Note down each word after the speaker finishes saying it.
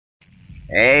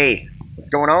Hey, what's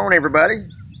going on, everybody?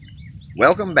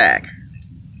 Welcome back.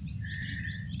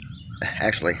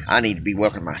 Actually, I need to be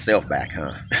welcoming myself back,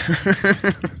 huh?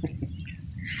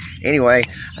 Anyway,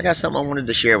 I got something I wanted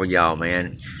to share with y'all,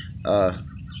 man.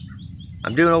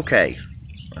 I'm doing okay.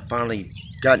 I finally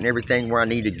gotten everything where I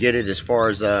need to get it as far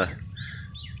as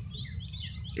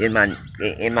in my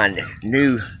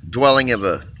new dwelling of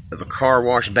a car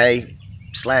wash bay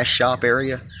 / shop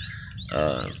area.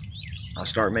 I'll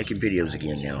start making videos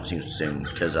again now soon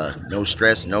because no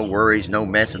stress, no worries, no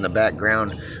mess in the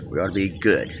background. We ought to be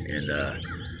good. And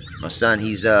my son,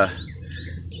 he's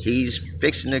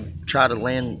fixing to try to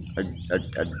land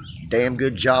a damn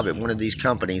good job at one of these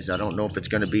companies. I don't know if it's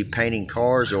going to be painting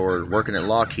cars or working at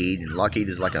Lockheed. And Lockheed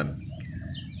is like a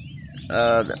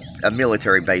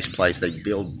military base place. They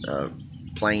build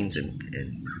planes and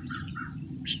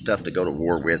stuff to go to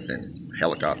war with, and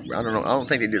helicopter. I don't know. I don't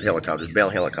think they do helicopters. Bell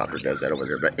Helicopter does that over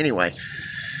there. But anyway,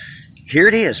 here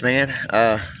it is, man.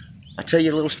 I'll tell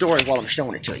you a little story while I'm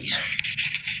showing it to you.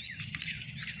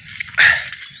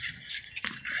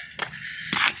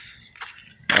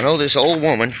 I know this old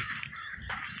woman.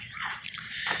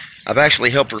 I've actually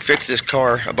helped her fix this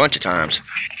car a bunch of times.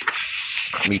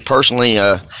 Me personally,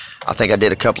 I think I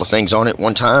did a couple of things on it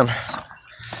one time.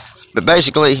 But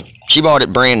basically, she bought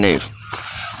it brand new.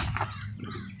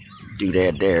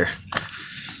 Doodad there.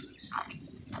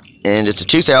 And it's a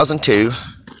 2002.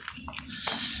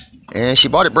 And she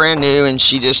bought it brand new, and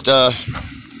she just and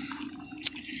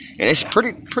it's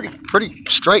pretty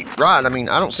straight ride. I mean,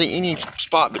 I don't see any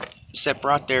spot but except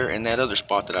right there and that other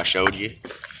spot that I showed you.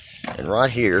 And right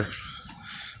here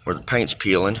where the paint's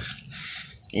peeling.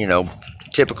 You know,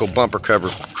 typical bumper cover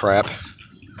crap.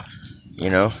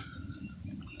 You know.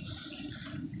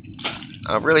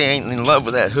 I really ain't in love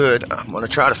with that hood. I'm gonna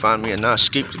try to find me a nice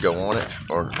scoop to go on it,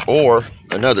 or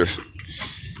another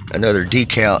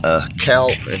decal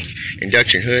cowl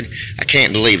induction hood. I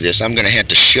can't believe this. I'm gonna have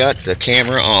to shut the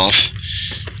camera off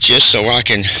just so I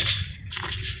can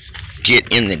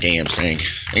get in the damn thing.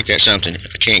 Ain't that something?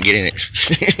 I can't get in it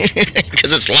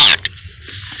because it's locked.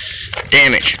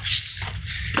 Damn it!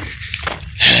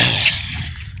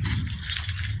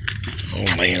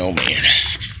 Oh man! Oh man!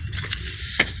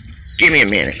 Give me a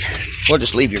minute. We'll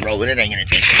just leave you rolling. It ain't gonna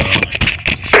take long.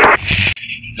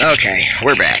 Okay,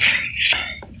 we're back.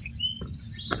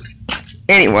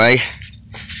 Anyway,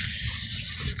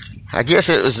 I guess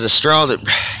it was the straw that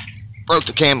broke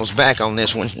the camel's back on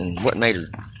this one, and what made her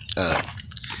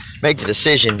make the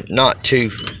decision not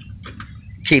to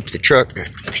keep this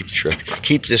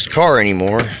car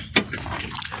anymore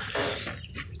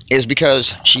is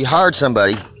because she hired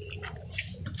somebody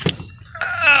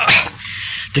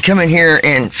to come in here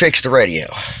and fix the radio.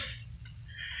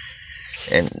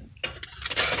 And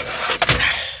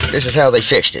this is how they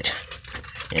fixed it,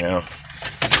 you know.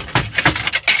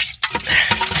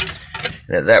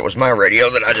 That was my radio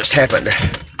that I just happened to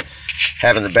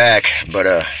have in the back, but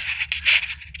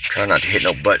try not to hit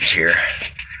no buttons here.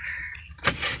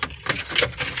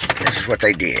 This is what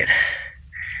they did.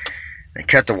 They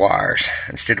cut the wires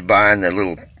instead of buying the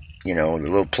little, you know, the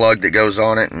little plug that goes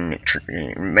on it, and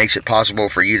it makes it possible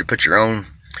for you to put your own,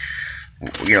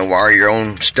 you know, wire your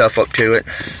own stuff up to it.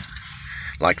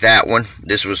 Like that one.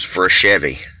 This was for a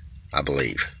Chevy, I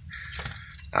believe.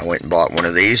 I went and bought one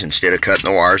of these instead of cutting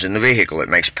the wires in the vehicle. It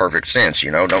makes perfect sense, you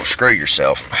know. Don't screw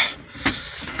yourself.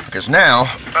 Because now,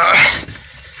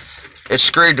 it's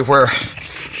screwed to where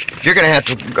you're going to have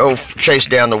to go chase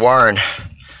down the wiring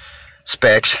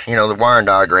specs, you know, the wiring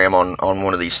diagram on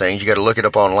one of these things. You got to look it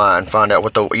up online, find out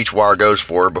what each wire goes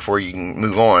for before you can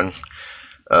move on,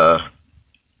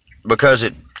 because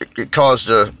it caused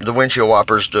the windshield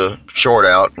wipers to short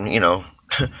out and, you know,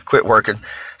 quit working.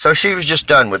 So she was just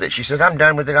done with it. She says, I'm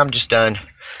done with it, I'm just done.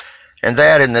 And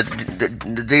that, and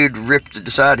the dude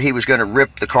decided he was going to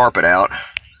rip the carpet out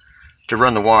to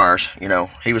run the wires. You know,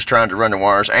 he was trying to run the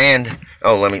wires. And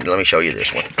oh, let me show you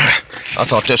this one. I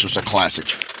thought this was a classic.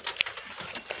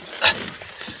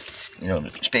 You know,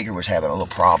 the speaker was having a little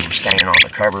problem staying on. The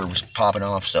cover was popping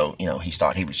off, so, you know, he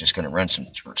thought he was just going to run some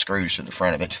screws to the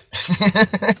front of it.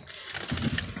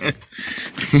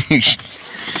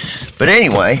 But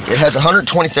anyway, it has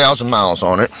 120,000 miles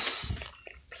on it.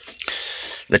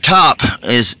 The top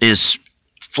is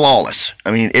flawless.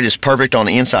 I mean, it is perfect on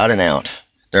the inside and out.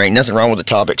 There ain't nothing wrong with the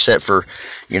top except for,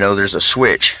 you know, there's a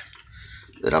switch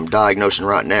that I'm diagnosing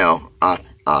right now.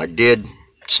 I did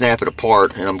snap it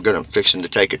apart, and I'm fixing to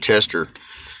take a tester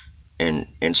and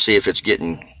see if it's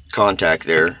getting contact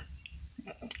there,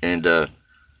 and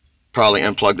probably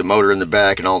unplug the motor in the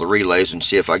back and all the relays and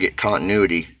see if I get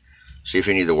continuity see if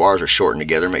any of the wires are shortened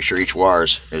together. Make sure each wire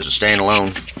is a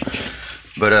standalone.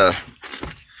 But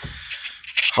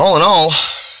all in all,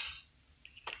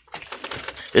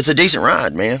 it's a decent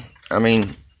ride, man. I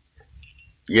mean,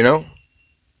 you know,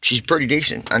 she's pretty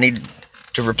decent. I need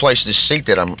to replace this seat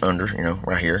that I'm under, you know,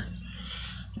 right here.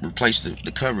 Replace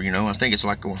the cover, you know. I think it's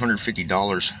like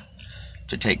 $150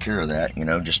 to take care of that, you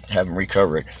know, just have them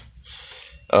recover it.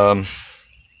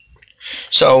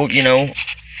 So, you know,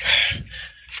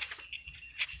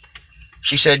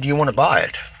 she said, do you want to buy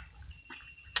it?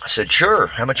 I said, sure.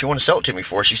 How much you want to sell it to me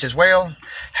for? She says, well,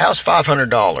 how's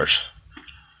 $500?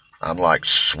 I'm like,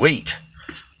 sweet.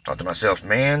 Thought to myself,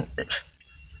 man,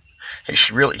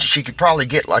 she could probably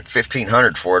get like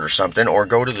 $1,500 for it or something, or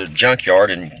go to the junkyard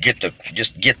and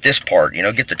just get this part, you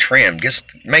know, get the trim, just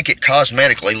make it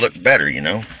cosmetically look better, you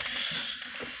know.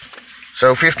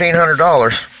 So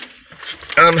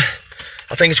 $1,500.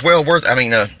 I think it's well worth. I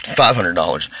mean,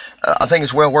 $500. I think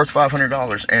it's well worth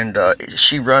 $500, and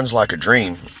she runs like a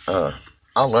dream.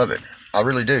 I love it. I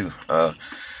really do. I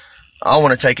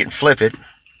want to take it and flip it.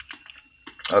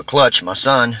 Clutch, my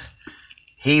son,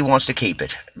 he wants to keep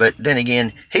it, but then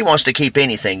again, he wants to keep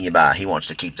anything you buy. He wants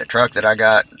to keep the truck that I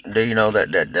got. Do you know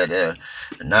that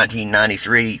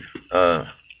 1993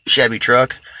 Chevy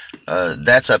truck?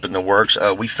 That's up in the works.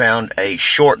 We found a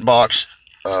short box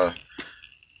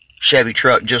Chevy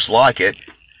truck just like it,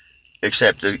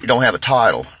 except you don't have a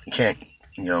title. You can't,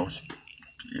 you know,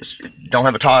 don't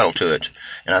have a title to it.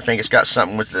 And I think it's got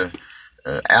something with the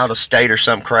out of state or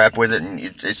some crap with it, and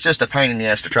it's just a pain in the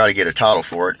ass to try to get a title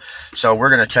for it. So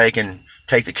we're going to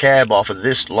take the cab off of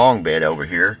this long bed over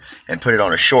here and put it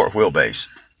on a short wheelbase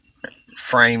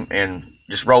frame and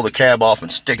just roll the cab off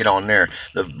and stick it on there.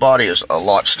 The body is a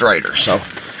lot straighter, so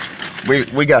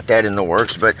we got that in the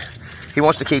works. But he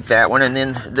wants to keep that one, and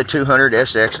then the 200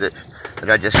 SX that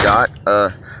I just got.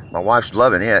 My wife's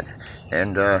loving it,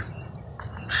 and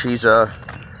she's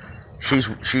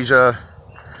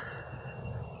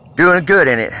doing good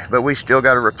in it, but we still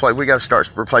got to replace. We got to start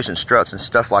replacing struts and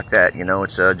stuff like that. You know,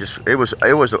 it's it was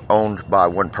owned by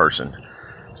one person,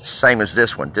 same as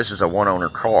this one. This is a one-owner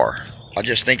car. I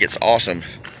just think it's awesome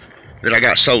that I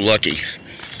got so lucky.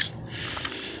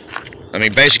 I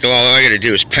mean, basically all I got to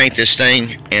do is paint this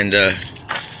thing, and I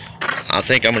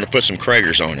think I'm going to put some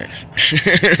Kragers on it.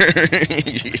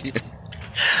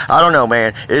 I don't know,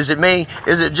 man. Is it me?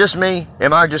 Is it just me?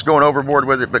 Am I just going overboard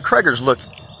with it? But Kragers look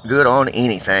good on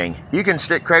anything. You can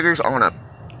stick Kragers on a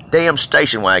damn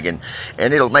station wagon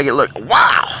and it'll make it look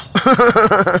wow.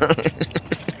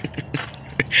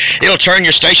 It'll turn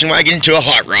your station wagon into a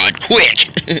hot rod quick.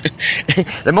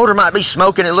 The motor might be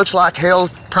smoking, it looks like hell,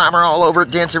 primer all over it,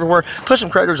 dents everywhere. Put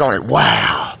some Kragers on it.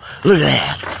 Wow, look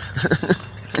at that.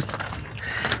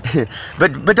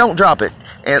 but don't drop it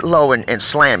low and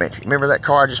slam it. Remember that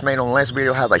car I just made on the last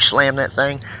video, how they slammed that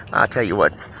thing? I tell you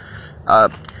what,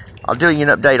 I'll do you an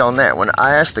update on that one.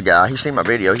 I asked the guy, he seen my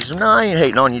video, he said, no, I ain't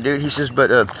hating on you, dude. He says, but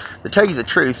to tell you the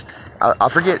truth, I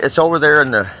forget, it's over there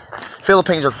in the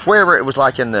Philippines or wherever it was,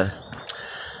 like in the,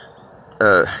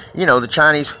 you know, the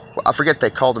Chinese, I forget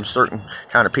they call them certain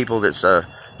kind of people that's, you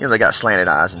know, they got slanted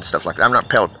eyes and stuff like that.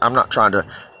 I'm not trying to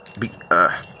be,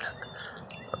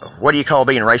 what do you call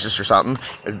being racist or something?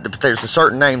 But there's a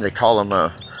certain name they call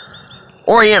them,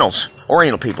 Orientals.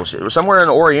 Oriental people. It was somewhere in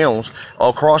the Orientals,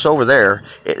 all across over there.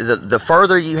 The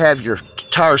further you have your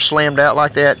tires slammed out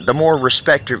like that, the more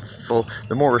respect you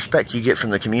get from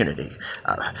the community.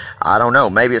 I don't know.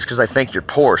 Maybe it's because they think you're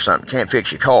poor or something. Can't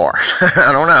fix your car.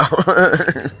 I don't know.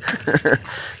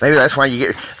 Maybe that's why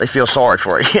they feel sorry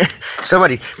for you.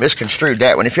 Somebody misconstrued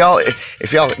that one. If y'all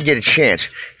get a chance,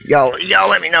 y'all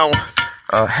let me know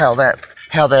how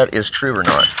that is true or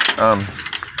not. Let me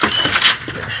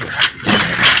see if I can get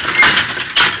that.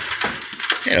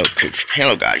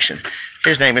 Hello, Goddison.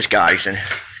 His name is Goddison.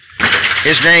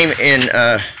 His name in,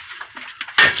 I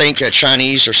think,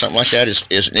 Chinese or something like that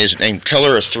is named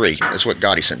Color of Three. That's what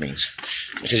Goddison means,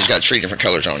 because he's got 3 different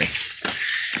colors on him.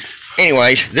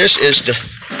 Anyways, this is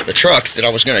the truck that I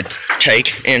was going to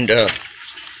take and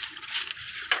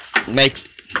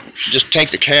just take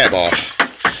the cab off.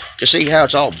 To see how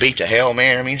it's all beat to hell,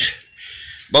 man. I mean,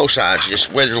 both sides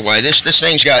just weathered away. This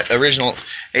thing's got original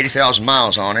 80,000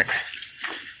 miles on it.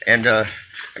 And I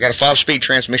got a 5-speed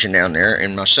transmission down there,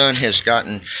 and my son has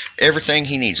gotten everything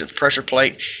he needs. A pressure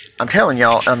plate. I'm telling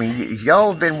y'all, I mean, y'all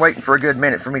have been waiting for a good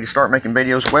minute for me to start making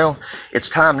videos. Well, it's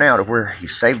time now to where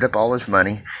he's saved up all his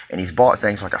money, and he's bought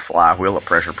things like a flywheel, a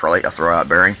pressure plate, a throwout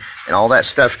bearing, and all that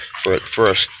stuff for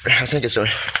us. I think it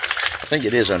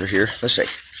is under here. Let's see.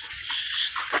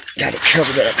 Got to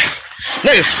cover that up.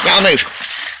 Move, y'all move.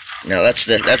 Now that's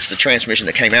the transmission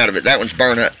that came out of it. That one's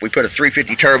burnt up. We put a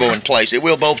 350 turbo in place. It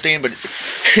will bolt in, but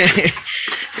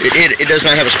it does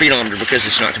not have a speedometer because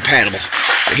it's not compatible.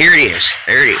 But here it is.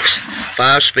 There it is.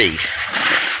 5-speed.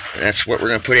 That's what we're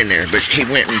gonna put in there. But he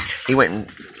went and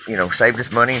you know, saved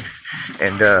us money,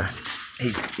 and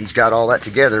he's got all that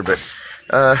together. But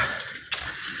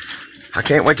I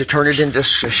can't wait to turn it into a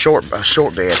short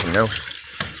bed, you know.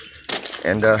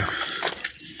 And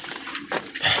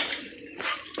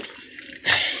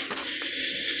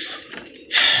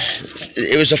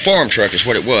it was a farm truck is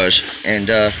what it was. And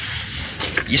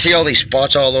you see all these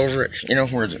spots all over it, you know,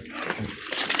 where look at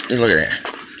that.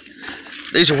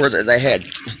 These are where they had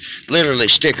literally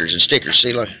stickers and stickers.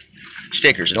 See, look,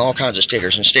 stickers and all kinds of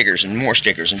stickers and more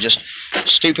stickers and just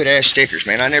stupid ass stickers,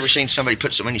 man. I never seen somebody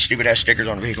put so many stupid ass stickers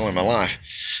on a vehicle in my life.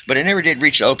 But it never did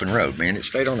reach the open road, man. It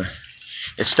stayed on the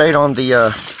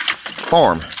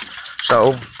farm.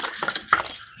 So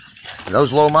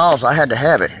those low miles, I had to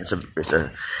have it. It's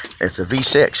a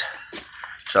V6.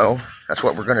 So that's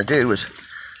what we're gonna do. Is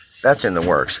that's in the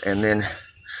works. And then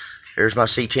there's my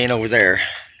C10 over there.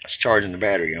 It's charging the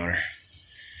battery on her.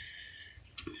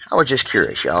 I was just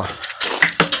curious, y'all.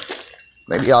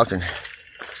 Maybe y'all can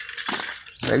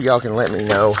let me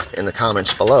know in the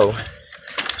comments below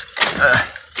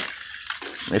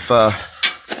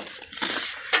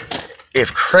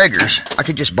if Krager's, I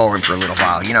could just borrow him for a little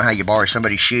while. You know how you borrow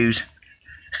somebody's shoes?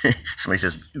 Somebody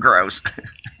says gross.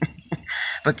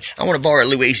 But I want to borrow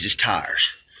Louise's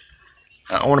tires.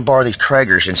 I want to borrow these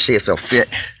Krager's and see if they'll fit,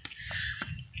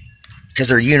 because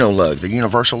they're lugs, they're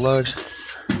universal lugs.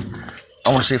 I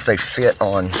want to see if they fit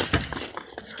on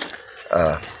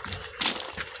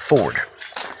Ford.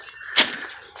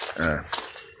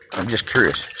 I'm just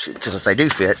curious, because if they do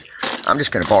fit, I'm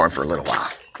just going to borrow them for a little while.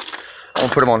 I'm going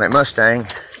to put them on that Mustang,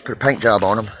 put a paint job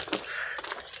on them,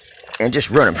 and just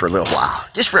run them for a little while.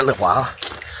 Just for a little while,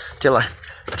 till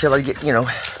I get, you know,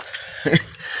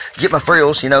 get my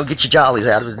frills, you know, get your jollies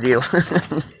out of the deal.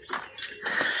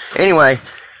 Anyway,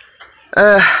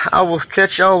 I will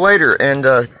catch y'all later, and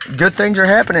good things are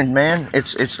happening, man.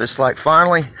 It's like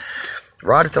finally,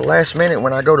 right at the last minute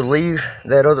when I go to leave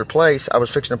that other place, I was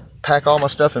fixing to pack all my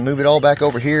stuff and move it all back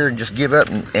over here and just give up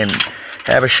and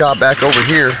have a shop back over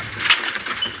here.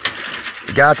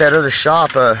 The guy at that other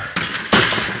shop,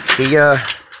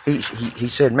 he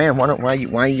said, man, why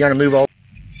you gotta move all?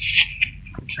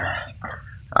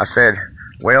 I said,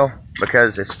 well,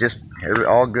 because it's just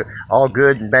all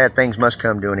good and bad things must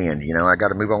come to an end. You know, I got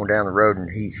to move on down the road. And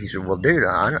he said, well, dude,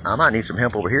 I might need some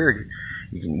help over here.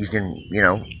 You can, you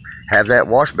know, have that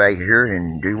wash bag here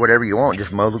and do whatever you want.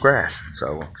 Just mow the grass.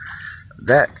 So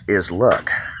that is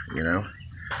luck, you know.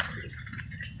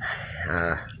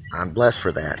 I'm blessed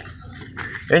for that.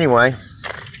 Anyway,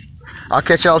 I'll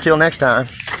catch y'all till next time.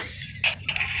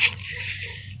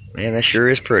 Man, that sure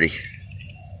is pretty.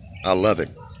 I love it.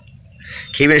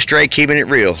 Keeping it straight, keeping it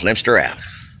real. Limster out.